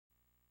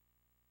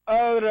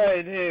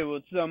Alright, hey,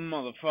 what's up,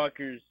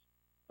 motherfuckers?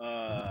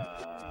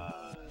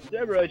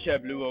 Deborah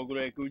Champloo, all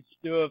great good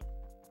stuff.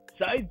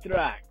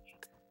 Sidetracked.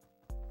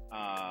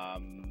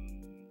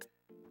 I'm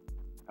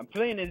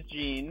playing as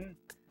Gene.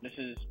 This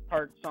is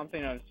part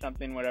something of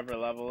something, whatever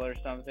level or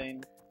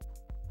something.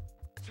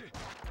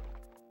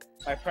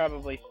 I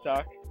probably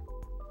suck.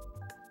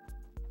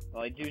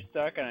 Well, I do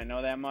suck, and I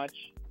know that much.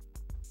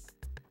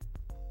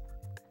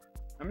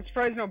 I'm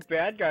surprised no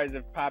bad guys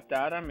have popped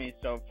out on me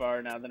so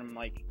far now that I'm,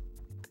 like,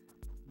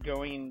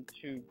 going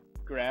to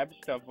grab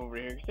stuff over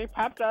here. Because they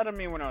popped out on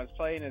me when I was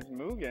playing as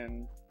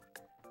Mugen.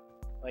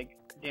 Like,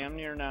 damn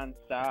near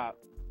non-stop.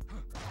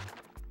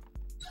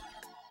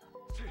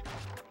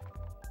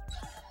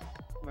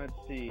 Let's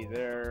see,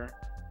 there.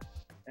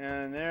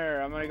 And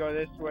there, I'm gonna go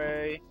this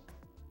way.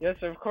 Yes,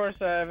 of course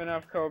I have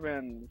enough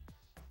Kobins.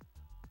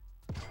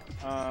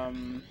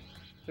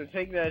 So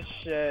take that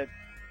shit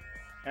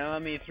and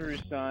let me through,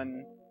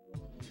 son.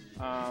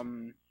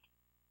 And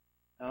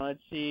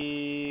let's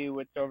see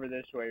what's over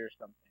this way or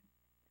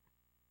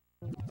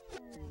something.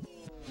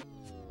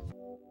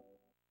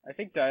 I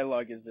think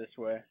dialogue is this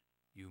way.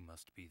 You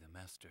must be the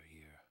master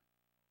here.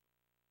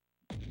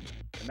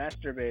 The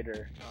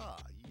masturbator. Ah,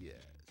 yes.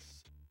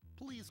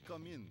 Please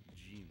come in,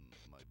 Jean,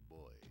 my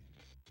boy.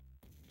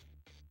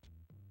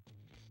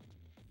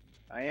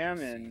 I am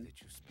see in. that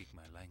you speak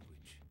my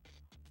language.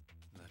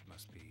 That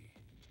must be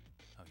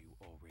how you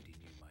already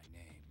knew my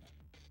name.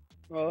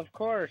 Well, of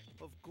course.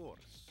 Of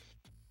course.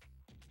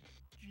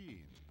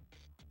 Jean,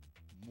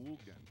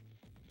 Mugen,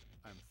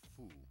 and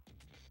Fu.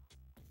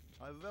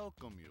 I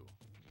welcome you.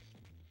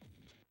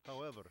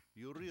 However,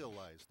 you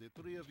realize the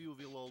three of you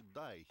will all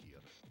die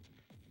here.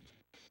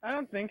 I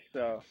don't think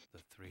so. The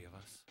three of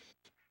us?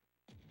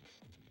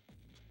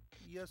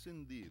 Yes,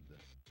 indeed.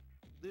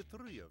 The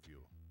three of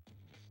you.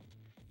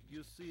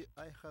 You see,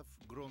 I have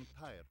grown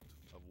tired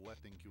of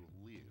letting you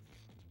live.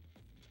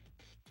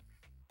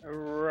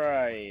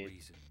 Right. What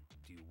reason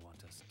do you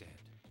want us dead?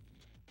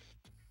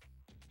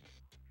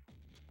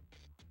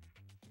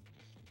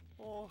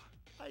 Oh,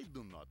 I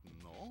do not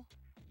know.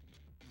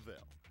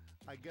 Well,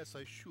 I guess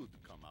I should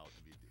come out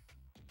with it.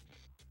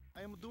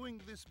 I am doing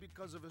this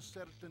because of a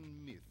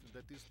certain myth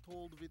that is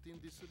told within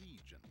this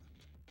region.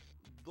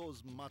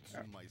 Those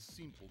Matsumai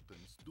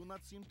simpletons do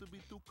not seem to be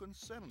too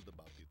concerned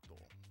about it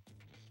all.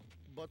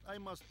 But I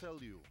must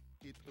tell you,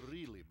 it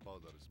really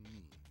bothers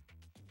me.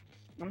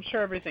 I'm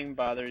sure everything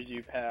bothers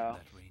you, pal.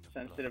 That rain of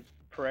Sensitive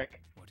blood.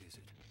 prick. What is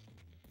it?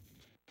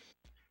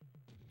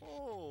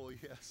 Oh,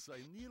 yes, I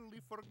nearly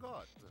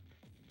forgot.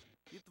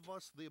 It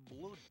was the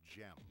blood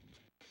gem.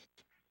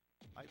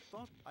 I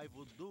thought I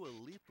would do a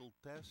little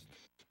test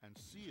and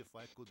see if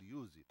I could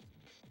use it.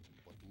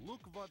 But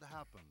look what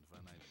happened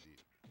when I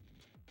did.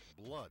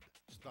 Blood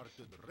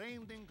started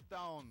raining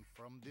down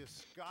from the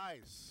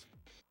skies.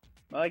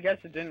 Well, I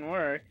guess it didn't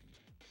work.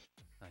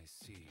 I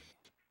see.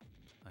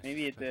 I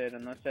Maybe it suspect did, that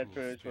unless the that's what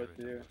cruel it was supposed to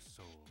spirit do. of your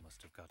soul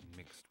must have gotten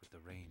mixed with the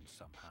rain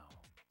somehow.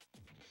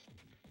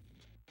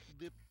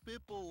 The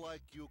people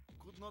like you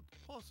could not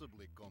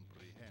possibly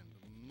comprehend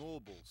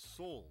noble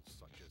souls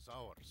such as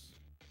ours.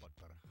 But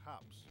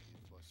perhaps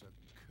it was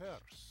a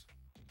curse.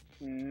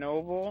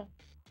 Noble?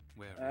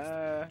 Where is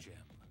the blue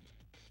gem?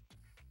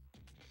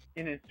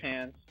 In his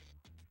pants.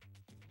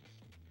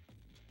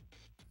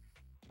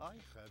 I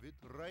have it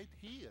right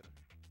here.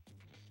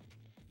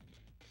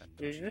 And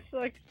Is you- this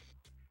like...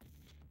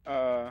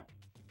 Oh,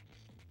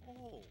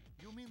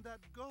 you mean that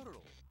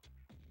girl?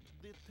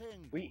 The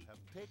Tengu We- have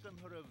taken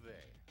her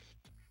away.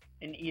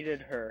 and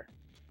eated her.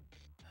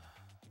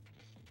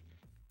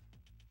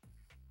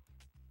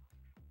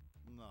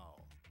 Now,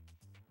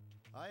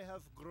 I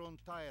have grown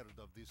tired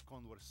of this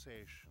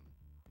conversation.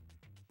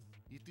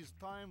 It is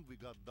time we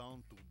got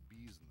down to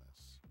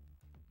business.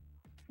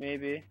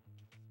 Maybe.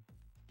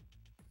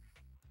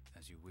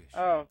 As you wish.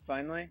 Oh,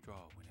 finally. Draw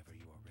whenever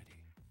you are ready.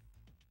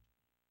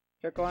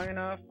 Took long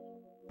enough.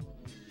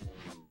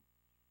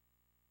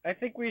 I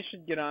think we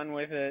should get on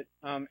with it.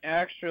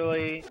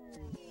 Actually,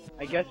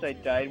 I guess I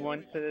died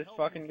once to this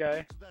fucking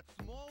guy. That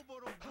small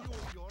bottle of glue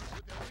of yours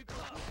with a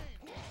little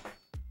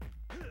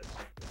flame.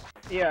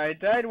 Yeah, I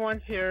died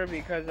once here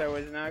because I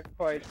was not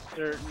quite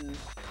certain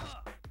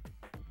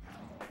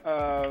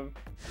of...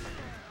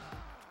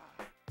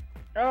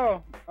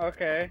 Oh,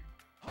 okay.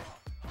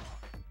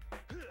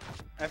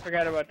 I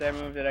forgot about that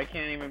move that I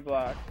can't even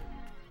block.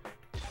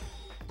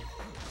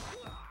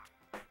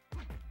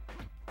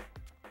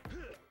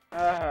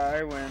 Aha,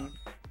 I win.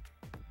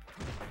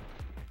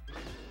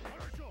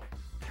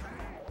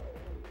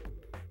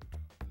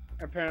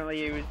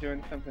 Apparently he was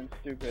doing something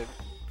stupid.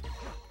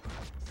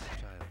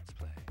 Child's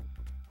play.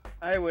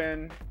 I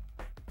win.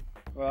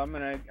 Well,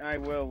 I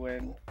will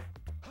win.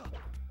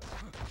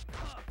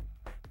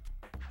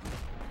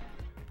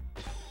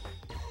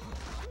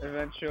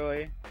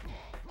 Eventually.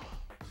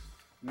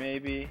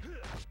 Maybe.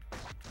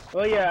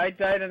 Well, yeah, I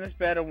died in this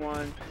battle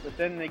once, but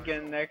then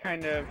again, that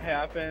kind of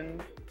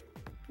happens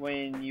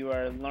when you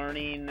are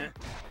learning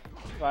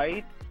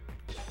fight.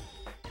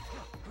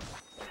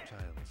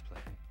 Child's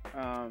play.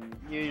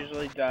 You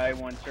usually die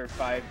once or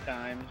 5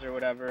 times or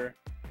whatever.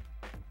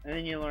 And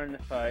then you learn the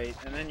fight,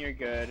 and then you're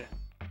good.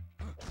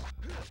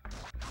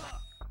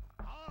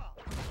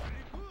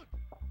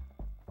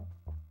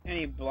 And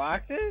he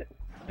blocked it?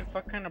 What the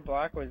fuck kind of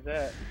block was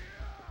that?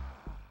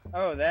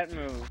 Oh, that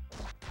move.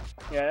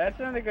 Yeah, that's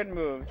not a good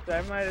move, so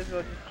I might as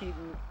well just keep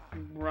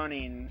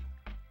running.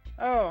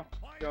 Oh,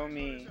 go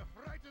me.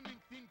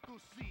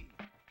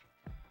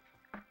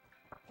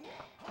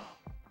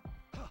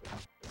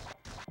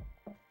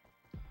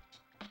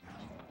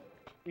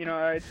 You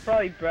know, it's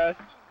probably best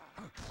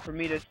for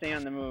me to stay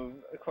on the move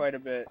quite a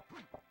bit.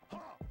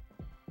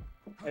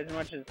 As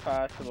much as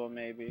possible,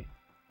 maybe.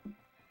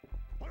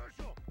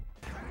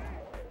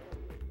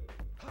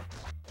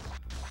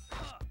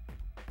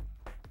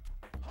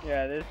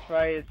 Yeah, this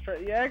fight is...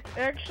 Yeah,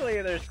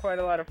 actually, there's quite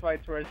a lot of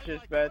fights where it's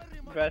just best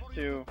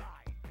to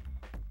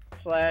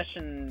slash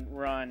and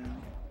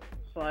run.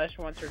 Slash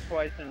once or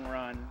twice and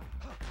run.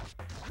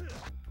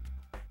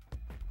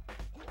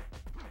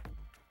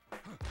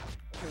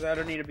 Because I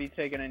don't need to be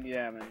taking any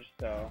damage,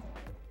 so...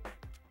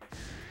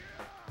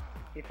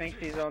 He thinks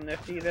he's all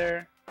nifty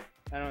there?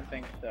 I don't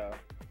think so.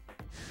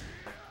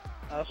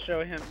 I'll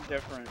show him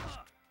different.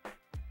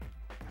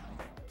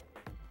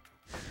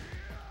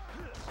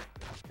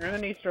 And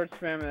then he starts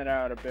spamming it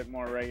out a bit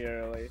more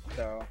regularly,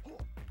 so...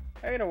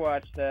 I gotta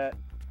watch that.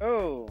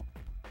 Oh!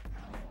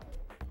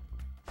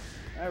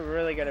 I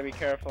really gotta be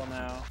careful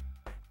now.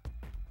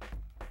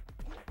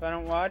 If I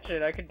don't watch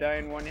it, I could die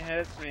in one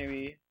hit,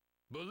 maybe.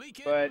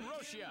 But...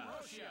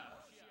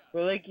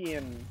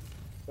 Bulikian.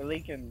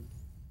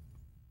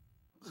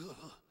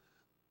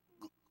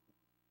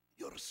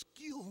 Your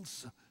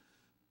skills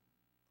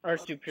are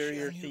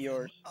superior to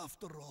yours.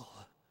 After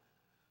all.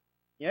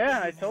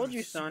 Yeah, I told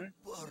you, son.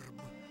 Superb.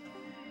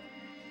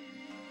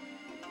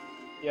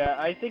 Yeah,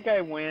 I think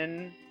I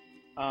win,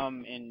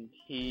 and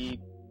he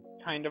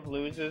kind of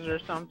loses or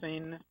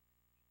something.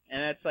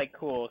 And that's, like,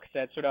 cool, because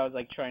that's what I was,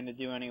 like, trying to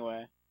do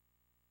anyway.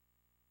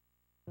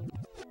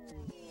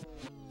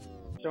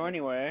 So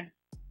anyway.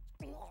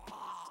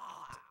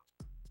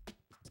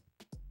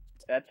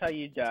 That's how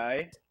you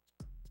die?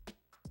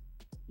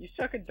 You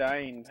suck at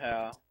dying,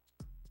 pal.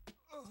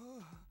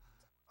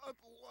 At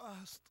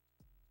last.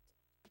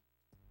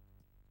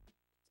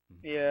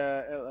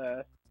 Yeah, at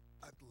last.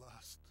 At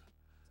last.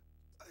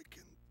 I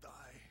can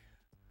die.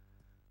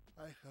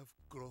 I have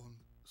grown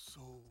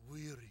so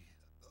weary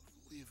of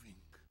living.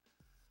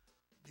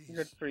 This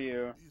Good for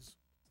you. is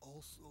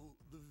also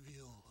the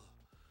will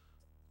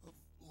of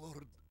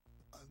Lord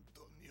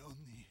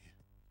Antonioni.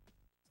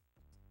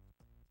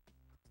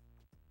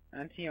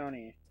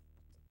 Antione.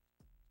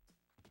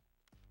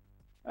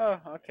 Oh,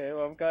 okay,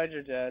 well I'm glad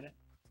you're dead.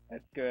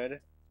 That's good.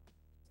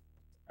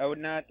 I would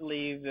not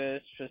leave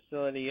this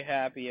facility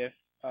happy if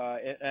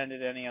it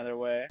ended any other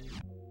way.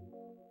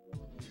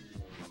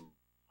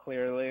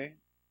 Clearly.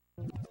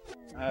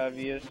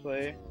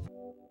 Obviously.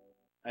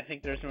 I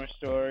think there's more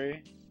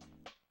story.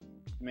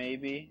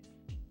 Maybe.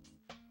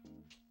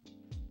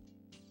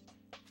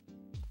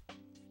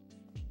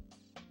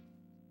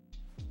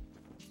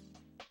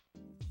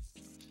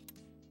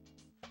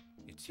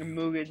 And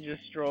Mugen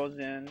just strolls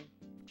in.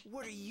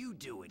 What are you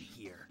doing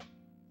here?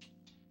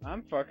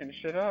 I'm fucking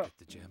shit up. Get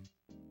the gem.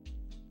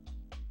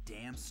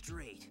 Damn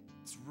straight.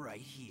 It's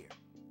right here.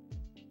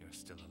 You're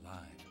still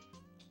alive.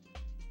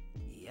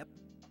 Yep.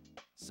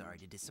 Sorry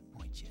to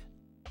disappoint you.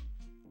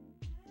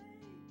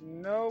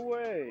 No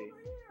way.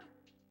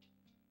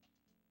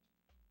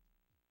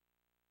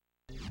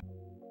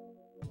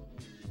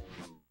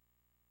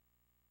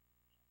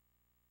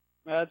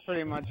 That's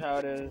pretty much how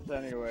it is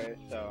anyway,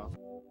 so...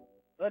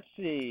 Let's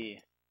see.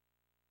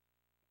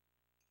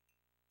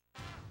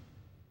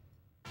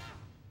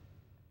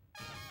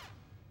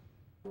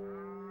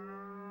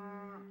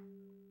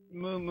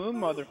 Moo moo,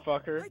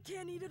 motherfucker. I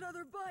can't eat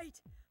another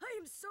bite. I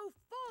am so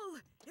full.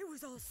 It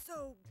was all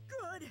so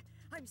good.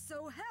 I'm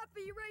so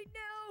happy right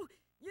now.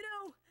 You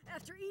know,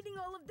 after eating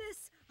all of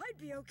this, I'd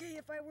be okay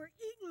if I were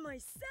eating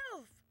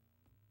myself.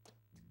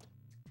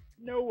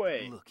 No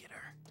way. Look at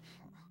her.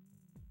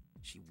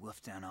 She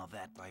wolfed down all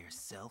that by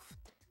herself.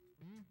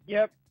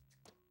 Yep.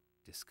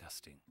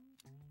 Disgusting.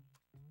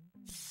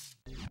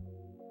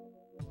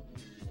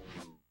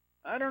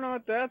 I don't know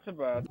what that's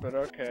about, but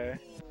okay.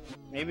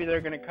 Maybe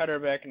they're gonna cut her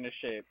back into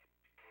shape.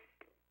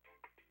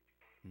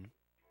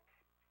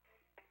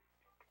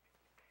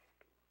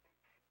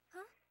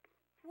 Huh?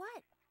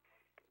 What?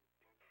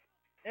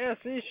 Yeah,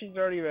 see, she's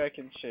already back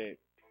in shape.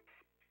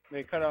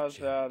 They cut out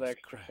all the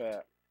extra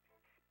fat.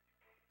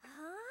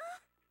 Huh?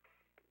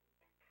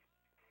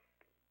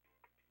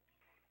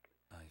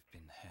 I've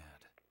been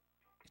had.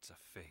 It's a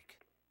fake.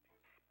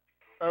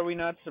 Are we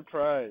not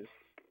surprised?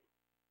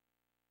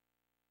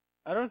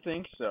 I don't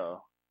think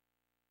so.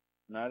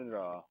 Not at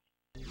all.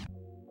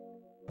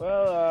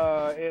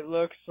 Well, it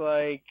looks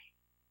like,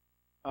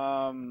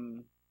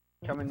 coming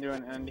to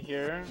an end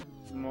here.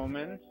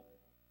 Moment.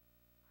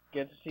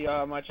 Get to see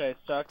how much I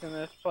sucked in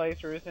this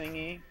playthrough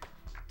thingy.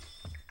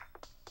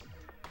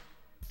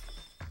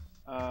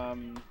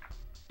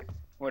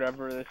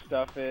 whatever this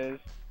stuff is.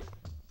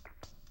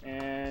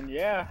 And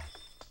yeah,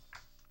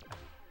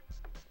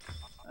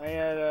 I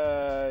had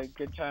a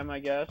good time, I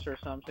guess, or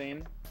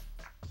something.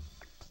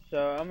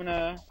 So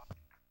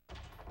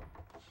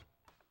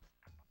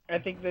I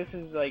think this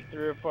is like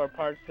 3 or 4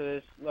 parts to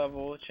this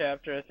level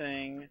chapter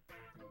thing.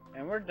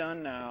 And we're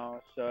done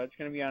now, so it's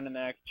gonna be on the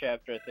next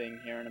chapter thing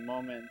here in a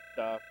moment and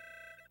stuff.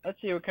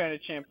 Let's see what kind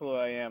of Champloo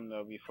I am,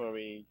 though, before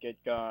we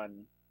get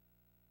gone.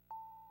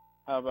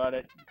 How about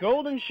it?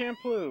 Golden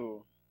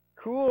Champloo!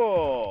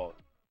 Cool!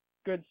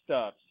 Good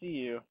stuff. See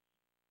you.